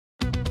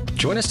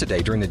Join us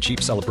today during the Jeep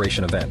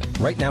Celebration event.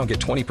 Right now, get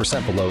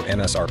 20% below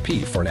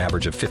MSRP for an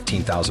average of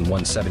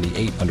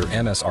 $15,178 under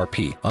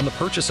MSRP on the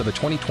purchase of a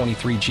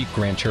 2023 Jeep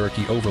Grand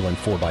Cherokee Overland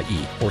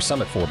 4xE or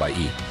Summit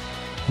 4xE.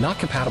 Not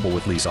compatible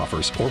with lease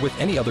offers or with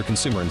any other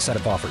consumer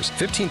incentive offers.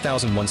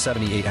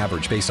 $15,178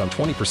 average based on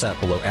 20%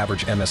 below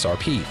average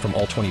MSRP from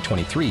all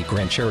 2023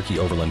 Grand Cherokee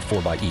Overland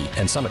 4xE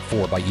and Summit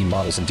 4xE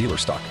models in dealer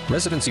stock.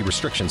 Residency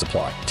restrictions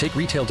apply. Take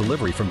retail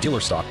delivery from dealer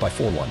stock by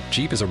 4/1.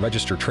 Jeep is a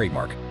registered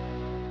trademark.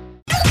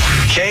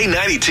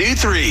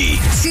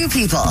 K92.3. Two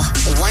people,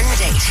 one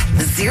date,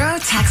 0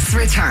 texts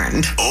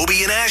returned.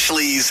 Obie and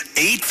Ashley's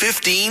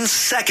 8:15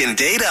 second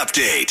date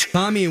update.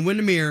 Tommy and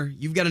Windermere,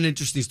 you've got an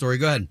interesting story.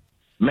 Go ahead.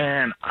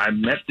 Man, I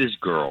met this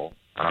girl.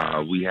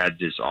 We had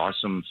this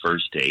awesome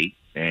first date,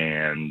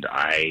 and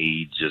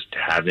I just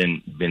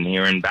haven't been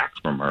hearing back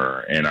from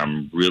her. And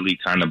I'm really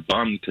kind of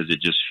bummed because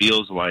it just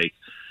feels like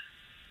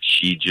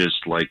she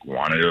just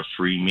wanted a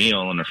free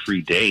meal and a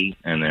free date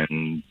and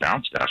then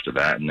bounced after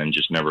that and then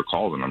just never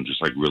called. And I'm just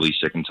really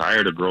sick and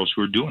tired of girls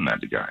who are doing that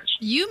to guys.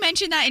 You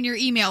mentioned that in your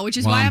email, which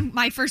is why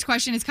my first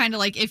question is kind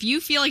of if you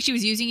feel like she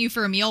was using you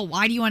for a meal,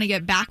 why do you want to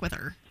get back with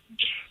her?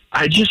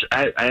 I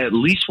at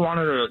least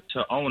wanted her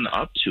to own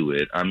up to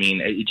it. I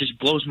mean, it just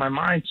blows my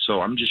mind.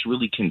 So I'm just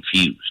really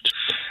confused.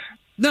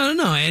 No.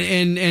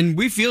 And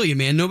we feel you,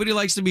 man. Nobody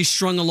likes to be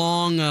strung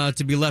along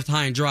to be left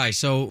high and dry.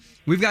 So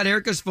we've got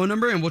Erica's phone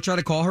number, and we'll try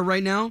to call her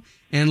right now.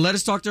 And let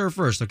us talk to her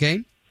first,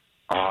 okay?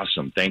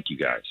 Awesome. Thank you,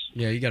 guys.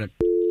 Yeah, you got it.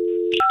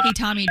 Hey,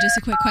 Tommy, just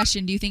a quick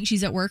question. Do you think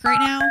she's at work right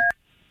now?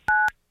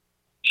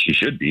 She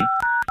should be.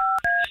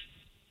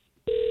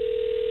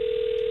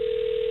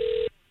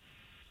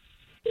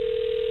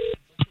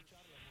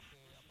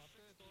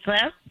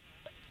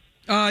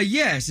 Hello?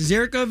 Yes. Is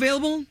Erica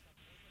available?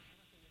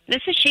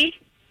 This is she.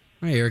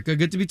 Hi, Erica.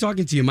 Good to be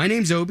talking to you. My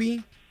name's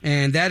Obie,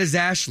 and that is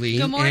Ashley.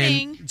 Good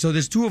morning. And so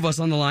there's two of us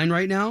on the line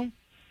right now,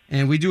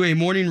 and we do a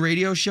morning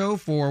radio show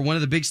for one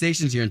of the big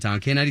stations here in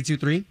town,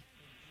 K92.3.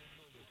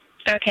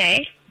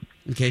 Okay.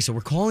 Okay, so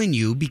we're calling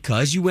you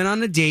because you went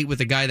on a date with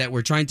a guy that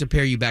we're trying to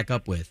pair you back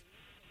up with.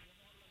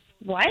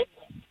 What?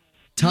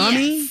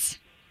 Tommy? Yes.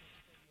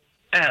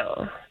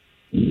 Oh.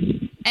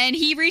 And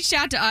he reached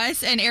out to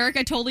us, and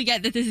Erica totally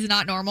get that this is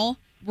not normal.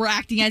 We're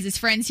acting as his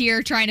friends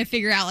here, trying to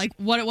figure out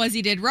what it was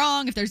he did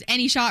wrong, if there's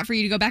any shot for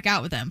you to go back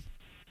out with him.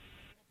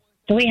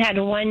 We had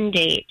one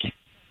date.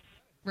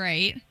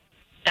 Right.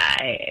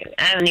 I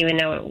don't even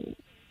know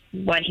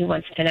what he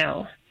wants to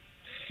know.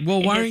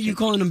 Well, why aren't you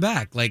calling him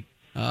back?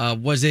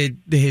 Was it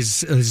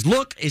his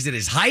look? Is it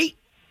his height?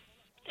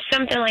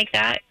 Something like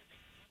that.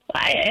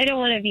 I don't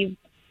want to be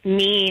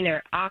mean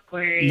or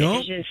awkward.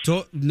 Nope. It's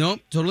just, Nope.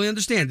 Totally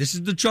understand. This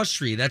is the trust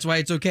tree. That's why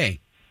it's okay.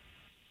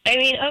 I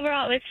mean,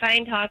 overall, it was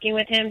fine talking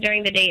with him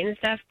during the date and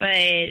stuff,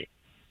 but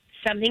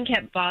something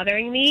kept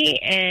bothering me,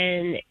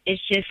 and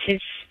it's just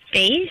his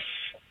face.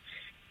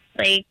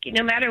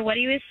 No matter what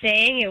he was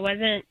saying,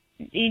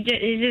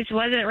 it just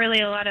wasn't really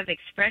a lot of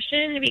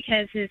expression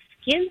because his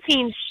skin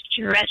seems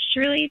stretched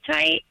really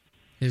tight.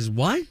 His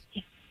what?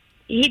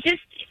 He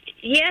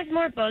has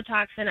more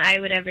Botox than I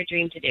would ever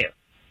dream to do.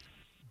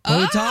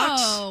 Botox?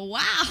 Oh,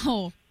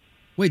 wow.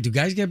 Wait, do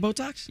guys get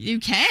Botox? You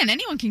can.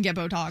 Anyone can get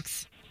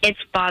Botox. It's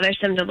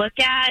bothersome to look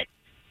at,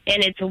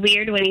 and it's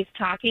weird when he's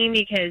talking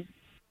because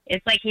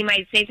it's like he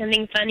might say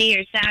something funny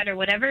or sad or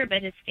whatever,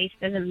 but his face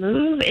doesn't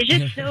move. It's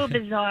just so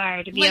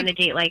bizarre to be on a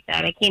date like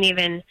that. I can't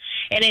even,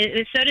 and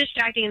it's so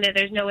distracting that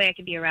there's no way I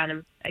could be around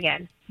him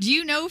again. Do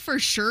you know for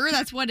sure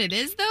that's what it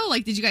is, though?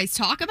 Did you guys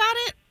talk about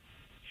it?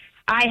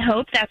 I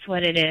hope that's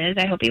what it is.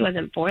 I hope he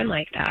wasn't born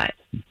like that.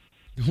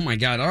 Oh, my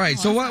God. All right.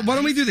 So why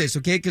don't we do this,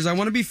 okay? Because I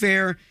want to be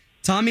fair.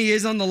 Tommy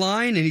is on the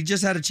line, and he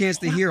just had a chance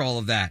to hear all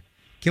of that.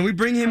 Can we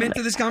bring him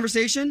into this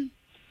conversation?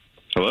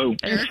 Hello?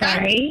 I'm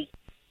sorry.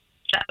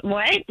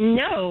 What?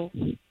 No.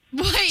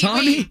 Wait,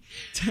 Tommy?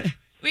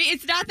 Wait,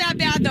 it's not that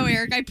bad, though,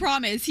 Eric. I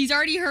promise. He's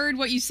already heard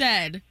what you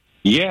said.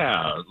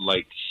 Yeah,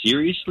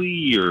 seriously,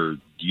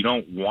 you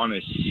don't want to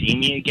see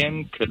me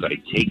again because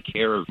I take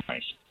care of my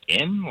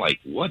skin?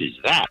 What is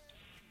that?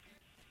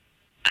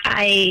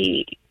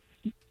 I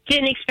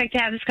didn't expect to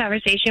have this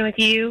conversation with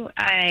you.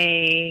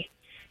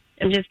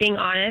 I'm just being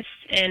honest,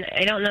 and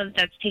I don't know that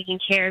that's taking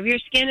care of your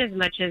skin as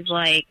much as,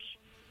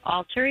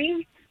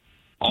 altering.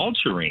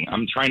 Altering?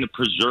 I'm trying to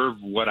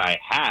preserve what I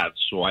have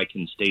so I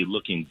can stay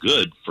looking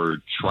good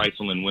for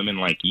trifling women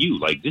like you.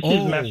 This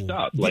is messed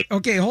up.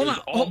 Okay, hold on.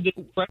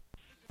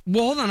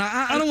 Well, hold on.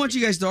 I don't want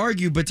you guys to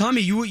argue, but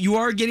Tommy, you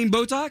are getting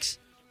Botox?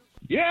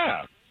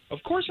 Yeah,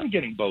 of course I'm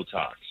getting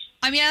Botox.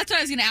 I mean, that's what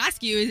I was going to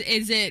ask you.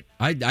 Is it...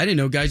 I didn't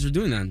know guys were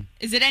doing that.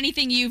 Is it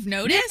anything you've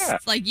noticed?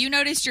 Yeah. You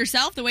noticed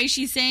yourself, the way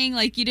she's saying,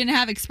 you didn't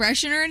have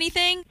expression or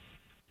anything?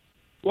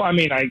 Well, I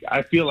mean,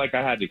 I feel like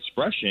I had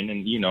expression,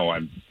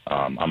 and,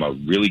 I'm a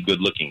really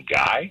good-looking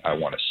guy. I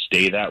want to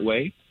stay that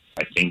way.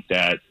 I think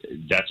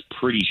that's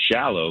pretty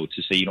shallow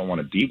to say you don't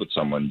want to be with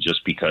someone just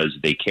because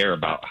they care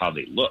about how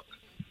they look.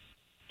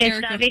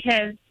 It's not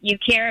because you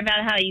care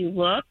about how you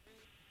look.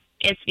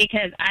 It's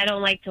because I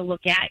don't like to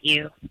look at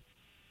you.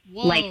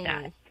 Whoa. Like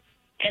that.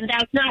 And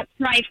that's not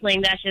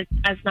trifling. That's just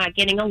us not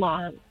getting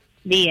along.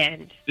 The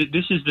end.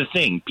 This is the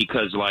thing,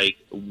 because like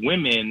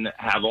women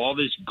have all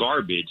this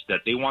garbage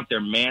that they want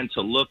their man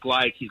to look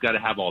like. He's got to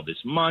have all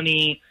this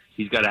money.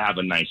 He's got to have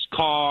a nice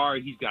car.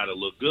 He's got to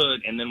look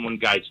good. And then when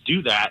guys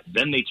do that,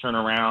 then they turn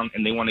around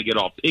and they want to get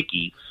all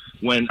picky.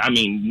 When, I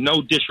mean,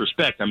 no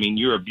disrespect. I mean,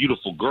 you're a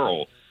beautiful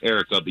girl,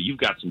 Erica, but you've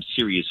got some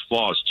serious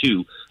flaws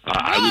too.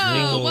 I would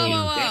think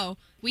Whoa.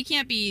 We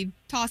can't be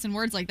tossing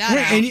words like that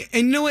Hey, out.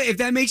 and you know what? If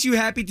that makes you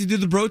happy to do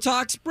the bro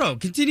talks, bro,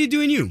 continue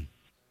doing you.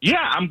 Yeah,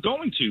 I'm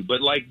going to,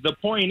 but like the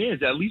point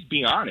is, at least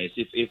be honest.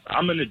 If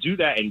I'm going to do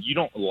that and you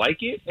don't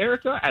like it,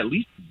 Erica, at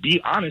least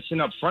be honest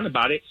and upfront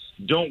about it.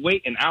 Don't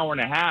wait an hour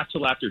and a half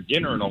till after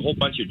dinner and a whole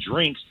bunch of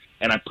drinks,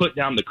 and I put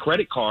down the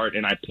credit card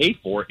and I pay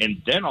for it, and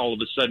then all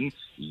of a sudden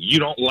you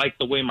don't like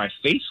the way my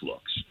face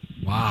looks.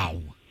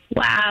 Wow.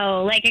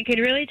 Wow. Like, I could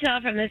really tell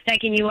from the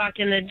second you walked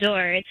in the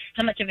door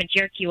how much of a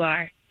jerk you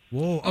are.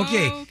 Whoa.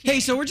 Okay.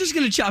 Hey, so we're just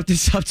gonna chop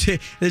this up to.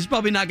 There's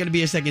probably not gonna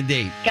be a second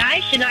date.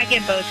 Guys should not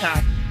get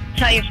Botox.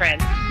 Tell your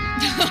friends.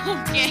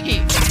 Okay.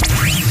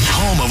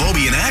 Home of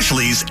Obie and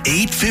Ashley's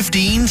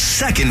 8:15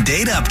 second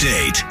date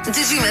update.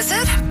 Did you miss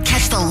it?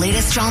 Catch the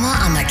latest drama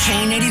on the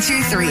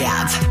K82-3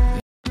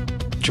 app.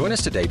 Join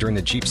us today during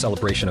the Jeep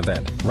Celebration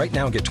event. Right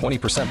now, get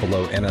 20%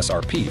 below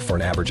MSRP for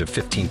an average of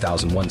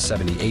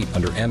 $15,178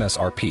 under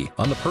MSRP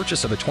on the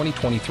purchase of a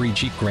 2023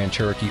 Jeep Grand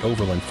Cherokee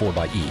Overland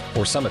 4xE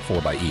or Summit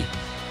 4xE.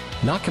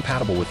 Not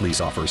compatible with lease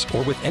offers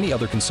or with any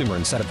other consumer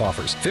incentive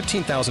offers.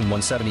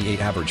 $15,178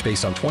 average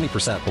based on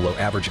 20% below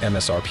average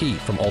MSRP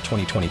from all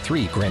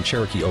 2023 Grand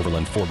Cherokee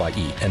Overland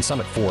 4xE and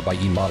Summit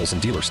 4xE models in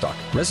dealer stock.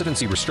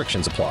 Residency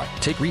restrictions apply.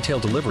 Take retail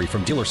delivery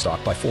from dealer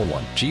stock by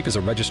 4/1. Jeep is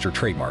a registered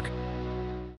trademark.